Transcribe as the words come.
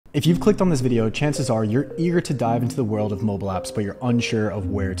If you've clicked on this video, chances are you're eager to dive into the world of mobile apps, but you're unsure of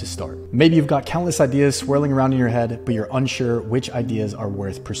where to start. Maybe you've got countless ideas swirling around in your head, but you're unsure which ideas are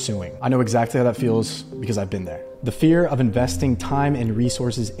worth pursuing. I know exactly how that feels because I've been there. The fear of investing time and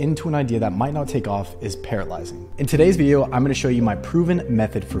resources into an idea that might not take off is paralyzing. In today's video, I'm going to show you my proven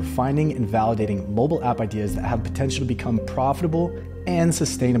method for finding and validating mobile app ideas that have potential to become profitable and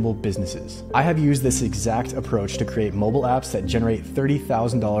sustainable businesses. I have used this exact approach to create mobile apps that generate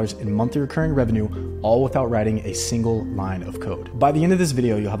 $30,000 in monthly recurring revenue, all without writing a single line of code. By the end of this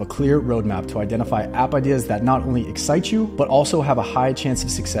video, you'll have a clear roadmap to identify app ideas that not only excite you, but also have a high chance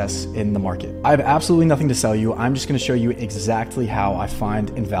of success in the market. I have absolutely nothing to sell you. I'm just going to show you exactly how I find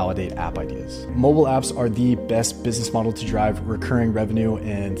and validate app ideas. Mobile apps are the best business model to drive recurring revenue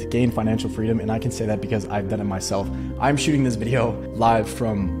and gain financial freedom, and I can say that because I've done it myself. I'm shooting this video live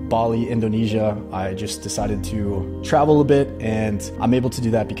from Bali, Indonesia. I just decided to travel a bit, and I'm able to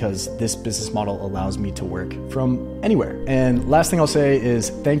do that because this business model allows me to work from anywhere. And last thing I'll say is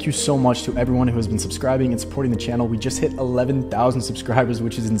thank you so much to everyone who has been subscribing and supporting the channel. We just hit 11,000 subscribers,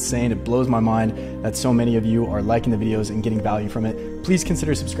 which is insane. It blows my mind that so many of you are liking the videos and getting value from it. Please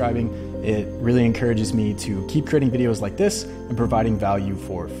consider subscribing. It really encourages me to keep creating videos like this and providing value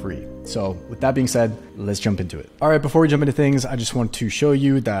for free. So with that being said, let's jump into it. All right, before we jump into things, I just want to show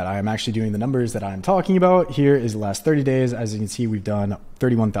you that I am actually doing the numbers that I'm talking about. Here is the last 30 days. As you can see, we've done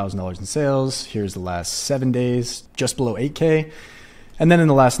 $31,000 in sales. Here's the last 7 days, just below 8K. And then in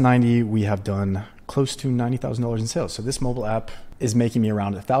the last 90, we have done close to $90,000 in sales. So this mobile app is making me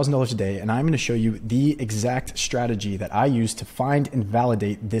around $1,000 a day, and I'm going to show you the exact strategy that I use to find and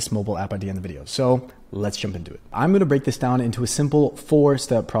validate this mobile app idea in the video. So let's jump into it. I'm going to break this down into a simple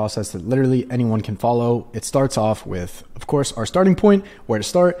 4-step process that literally anyone can follow. It starts off with, of course, our starting point, where to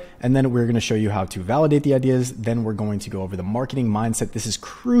start, and then we're going to show you how to validate the ideas. Then we're going to go over the marketing mindset. This is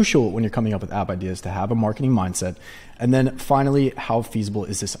crucial when you're coming up with app ideas, to have a marketing mindset. And then finally, how feasible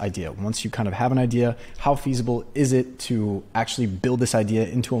is this idea? Once you kind of have an idea, how feasible is it to actually build this idea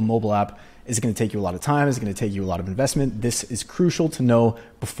into a mobile app? Is it going to take you a lot of time? Is it going to take you a lot of investment? This is crucial to know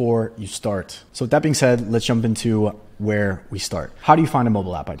before you start. So with that being said, let's jump into where we start. How do you find a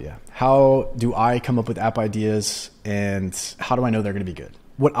mobile app idea? How do I come up with app ideas, and how do I know they're going to be good?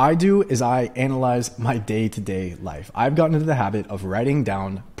 What I do is I analyze my day-to-day life. I've gotten into the habit of writing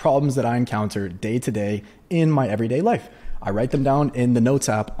down problems that I encounter day-to-day in my everyday life. I write them down in the Notes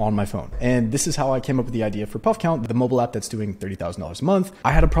app on my phone. And this is how I came up with the idea for Puff Count, the mobile app that's doing $30,000 a month.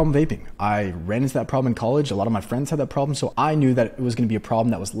 I had a problem vaping. I ran into that problem in college. A lot of my friends had that problem. So I knew that it was going to be a problem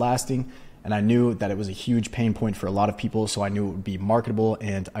that was lasting. And I knew that it was a huge pain point for a lot of people. So I knew it would be marketable,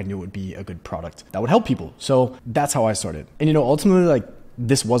 and I knew it would be a good product that would help people. So that's how I started. And ultimately,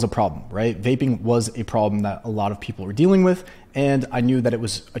 this was a problem, right? Vaping was a problem that a lot of people were dealing with. And I knew that it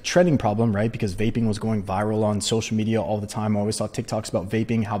was a trending problem, right? Because vaping was going viral on social media all the time. I always saw TikToks about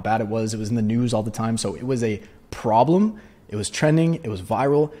vaping, how bad it was. It was in the news all the time. So it was a problem. It was trending. It was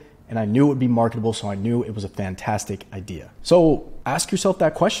viral. And I knew it would be marketable. So I knew it was a fantastic idea. So ask yourself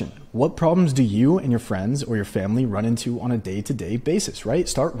that question. What problems do you and your friends or your family run into on a day-to-day basis, right?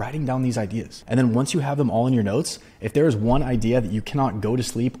 Start writing down these ideas. And then once you have them all in your notes, if there is one idea that you cannot go to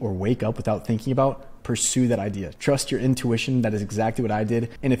sleep or wake up without thinking about, pursue that idea. Trust your intuition. That is exactly what I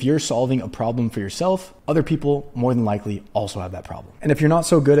did. And if you're solving a problem for yourself, other people more than likely also have that problem. And if you're not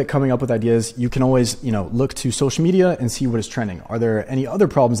so good at coming up with ideas, you can always, look to social media and see what is trending. Are there any other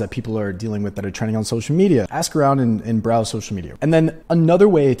problems that people are dealing with that are trending on social media? Ask around and browse social media. And then another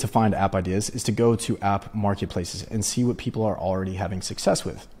way to find app ideas is to go to app marketplaces and see what people are already having success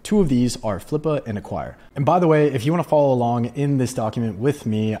with. 2 of these are Flippa and Acquire. And by the way, if you want to follow along in this document with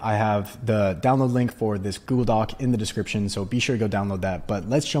me, I have the download link for this Google Doc in the description, so be sure to go download that. But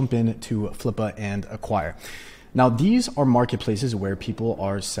let's jump into Flippa and Acquire. Now, these are marketplaces where people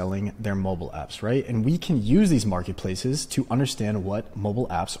are selling their mobile apps, right? And we can use these marketplaces to understand what mobile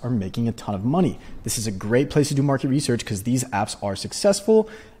apps are making a ton of money. This is a great place to do market research because these apps are successful,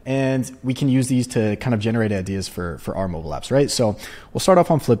 and we can use these to kind of generate ideas for our mobile apps, right? So we'll start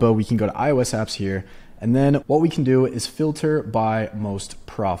off on Flippa. We can go to iOS apps here. And then what we can do is filter by most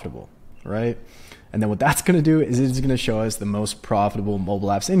profitable, right? And then what that's going to do is it's going to show us the most profitable mobile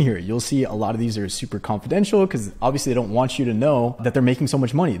apps in here. You'll see a lot of these are super confidential because obviously they don't want you to know that they're making so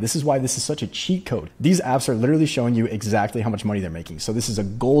much money. This is why this is such a cheat code. These apps are literally showing you exactly how much money they're making. So this is a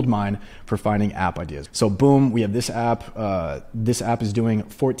gold mine for finding app ideas. So boom, we have this app. This app is doing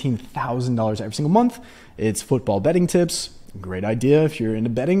 $14,000 every single month. It's football betting tips. Great idea if you're into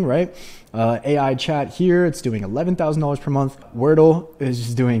betting, right? AI chat here, it's doing $11,000 per month. Wordle is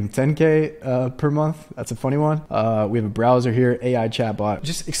just doing 10K per month. That's a funny one. We have a browser here, AI chatbot.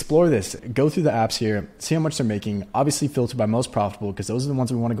 Just explore this. Go through the apps here, see how much they're making. Obviously filter by most profitable because those are the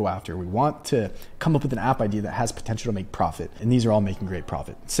ones we want to go after. We want to come up with an app idea that has potential to make profit. And these are all making great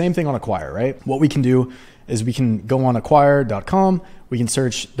profit. Same thing on Acquire, right? What we can do is we can go on acquire.com. We can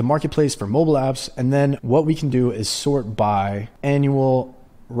search the marketplace for mobile apps. And then what we can do is sort by annual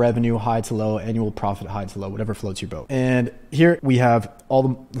revenue, high to low, annual profit, high to low, whatever floats your boat. And here we have all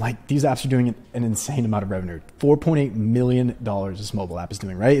the, like these apps are doing an insane amount of revenue. $4.8 million this mobile app is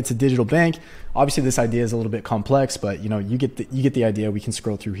doing, right? It's a digital bank. Obviously this idea is a little bit complex, but you get the idea. We can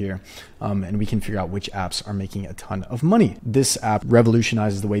scroll through here and we can figure out which apps are making a ton of money. This app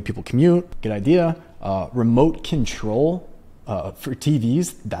revolutionizes the way people commute. Good idea. Remote control for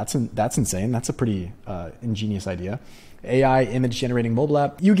TVs. That's insane. That's a pretty ingenious idea. AI image generating mobile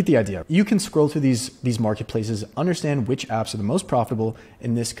app. You get the idea. You can scroll through these marketplaces, understand which apps are the most profitable,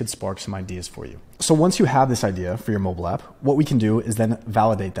 and this could spark some ideas for you. So once you have this idea for your mobile app, what we can do is then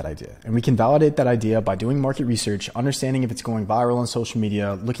validate that idea. And we can validate that idea by doing market research, understanding if it's going viral on social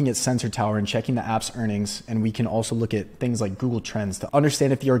media, looking at Sensor Tower and checking the app's earnings. And we can also look at things like Google Trends to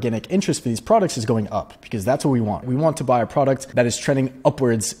understand if the organic interest for these products is going up, because that's what we want. We want to buy a product that is trending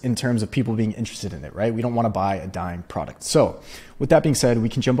upwards in terms of people being interested in it, right? We don't want to buy a dying product. So with that being said, we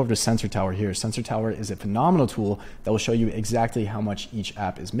can jump over to Sensor Tower here. Sensor Tower is a phenomenal tool that will show you exactly how much each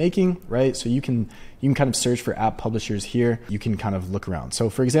app is making, right? So you can kind of search for app publishers here. You can kind of look around. So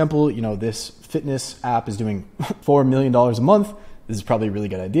for example, this fitness app is doing $4 million a month. This is probably a really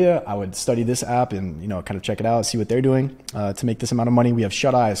good idea. I would study this app and kind of check it out, see what they're doing to make this amount of money. We have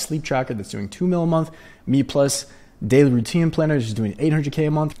Shut Eye, a sleep tracker that's doing $2 million a month. Me Plus daily routine planner is doing $800K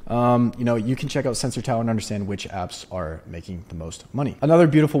a month. You can check out Sensor Tower and understand which apps are making the most money. Another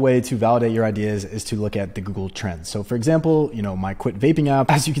beautiful way to validate your ideas is to look at the Google Trends. So for example, my Quit Vaping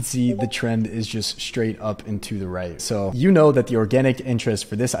app, as you can see, the trend is just straight up and to the right. So that the organic interest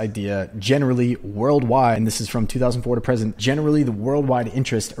for this idea generally worldwide, and this is from 2004 to present, generally the worldwide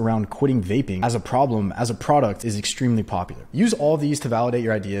interest around quitting vaping as a problem, as a product is extremely popular. Use all these to validate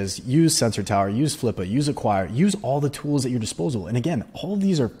your ideas. Use Sensor Tower, use Flippa, use Acquire, use all the tools at your disposal. And again, all of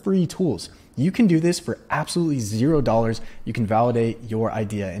these are free tools. You can do this for absolutely $0. You can validate your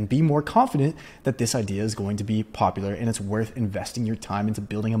idea and be more confident that this idea is going to be popular and it's worth investing your time into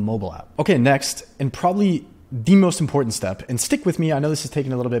building a mobile app. Okay, next, and probably the most important step, and stick with me, I know this is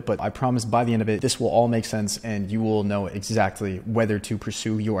taking a little bit, but I promise by the end of it, this will all make sense and you will know exactly whether to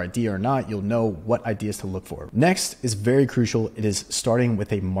pursue your idea or not. You'll know what ideas to look for. Next is very crucial. It is starting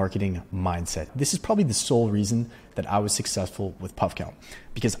with a marketing mindset. This is probably the sole reason that I was successful with PuffCount,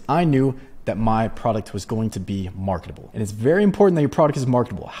 because I knew that my product was going to be marketable. And it's very important that your product is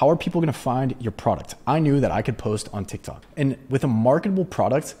marketable. How are people gonna find your product? I knew that I could post on TikTok. And with a marketable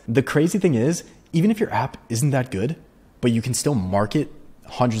product, the crazy thing is, even if your app isn't that good, but you can still market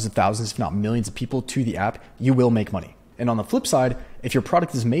hundreds of thousands, if not millions of people to the app, you will make money. And on the flip side, if your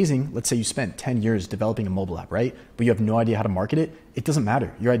product is amazing, let's say you spent 10 years developing a mobile app, right? But you have no idea how to market it, it doesn't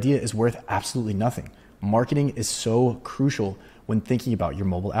matter. Your idea is worth absolutely nothing. Marketing is so crucial when thinking about your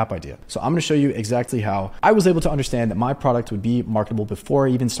mobile app idea. So I'm gonna show you exactly how I was able to understand that my product would be marketable before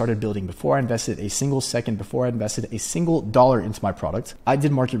I even started building, before I invested a single second, before I invested a single dollar into my product. I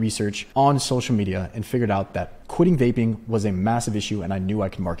did market research on social media and figured out that quitting vaping was a massive issue and I knew I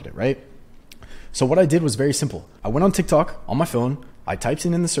could market it, right? So what I did was very simple. I went on TikTok on my phone, I typed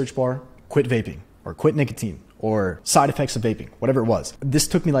in the search bar, quit vaping or quit nicotine or side effects of vaping, whatever it was. This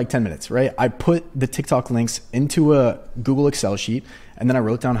took me like 10 minutes, right? I put the TikTok links into a Google Excel sheet, and then I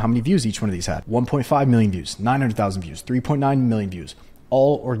wrote down how many views each one of these had. 1.5 million views, 900,000 views, 3.9 million views,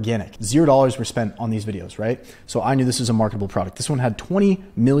 all organic. $0 were spent on these videos, right? So I knew this was a marketable product. This one had 20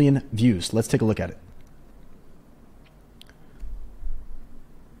 million views. Let's take a look at it.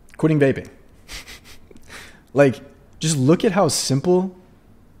 Quitting vaping. Like, just look at how simple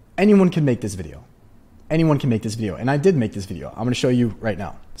anyone can make this video. Anyone can make this video. And I did make this video. I'm gonna show you right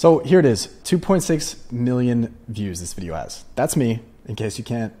now. So here it is, 2.6 million views this video has. That's me, in case you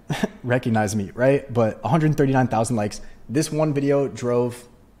can't recognize me, right? But 139,000 likes. This one video drove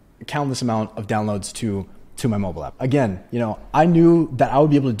a countless amount of downloads to my mobile app. Again, I knew that I would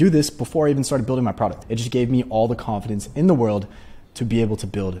be able to do this before I even started building my product. It just gave me all the confidence in the world to be able to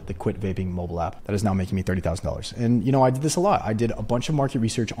build the quit vaping mobile app that is now making me $30,000. And I did this a lot. I did a bunch of market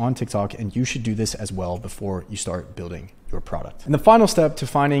research on TikTok, and you should do this as well before you start building your product. And the final step to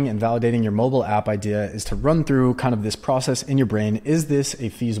finding and validating your mobile app idea is to run through kind of this process in your brain. Is this a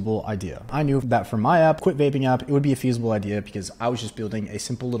feasible idea? I knew that for my app, quit vaping app, it would be a feasible idea because I was just building a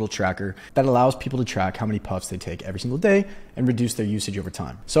simple little tracker that allows people to track how many puffs they take every single day and reduce their usage over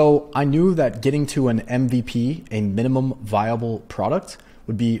time. So I knew that getting to an MVP, a minimum viable product,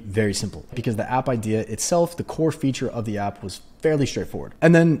 would be very simple because the app idea itself, the core feature of the app, was fairly straightforward.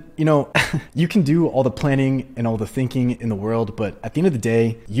 And then, you can do all the planning and all the thinking in the world, but at the end of the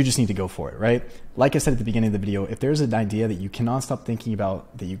day, you just need to go for it, right? Like I said at the beginning of the video, if there's an idea that you cannot stop thinking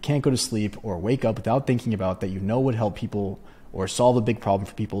about, that you can't go to sleep or wake up without thinking about, that would help people or solve a big problem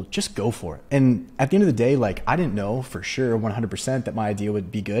for people, just go for it. And at the end of the day, I didn't know for sure 100% that my idea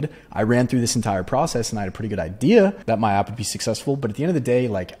would be good. I ran through this entire process and I had a pretty good idea that my app would be successful. But at the end of the day,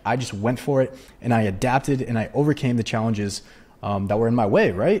 I just went for it and I adapted and I overcame the challenges that were in my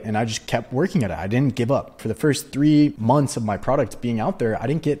way, right? And I just kept working at it. I didn't give up. For the first 3 months of my product being out there, I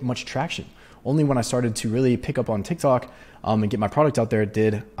didn't get much traction. Only when I started to really pick up on TikTok and get my product out there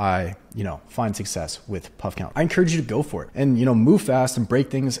did I, find success with puff count. I encourage you to go for it and, move fast and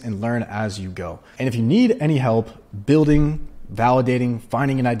break things and learn as you go. And if you need any help building, validating,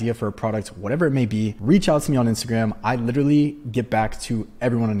 finding an idea for a product, whatever it may be, reach out to me on Instagram. I literally get back to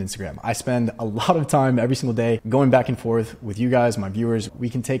everyone on Instagram. I spend a lot of time every single day going back and forth with you guys, my viewers. We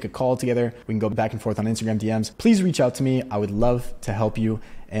can take a call together. We can go back and forth on Instagram DMs. Please reach out to me. I would love to help you.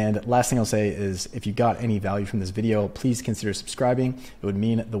 And last thing I'll say is if you got any value from this video, please consider subscribing. It would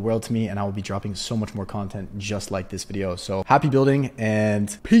mean the world to me and I will be dropping so much more content just like this video. So happy building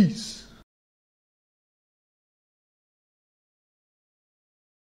and peace.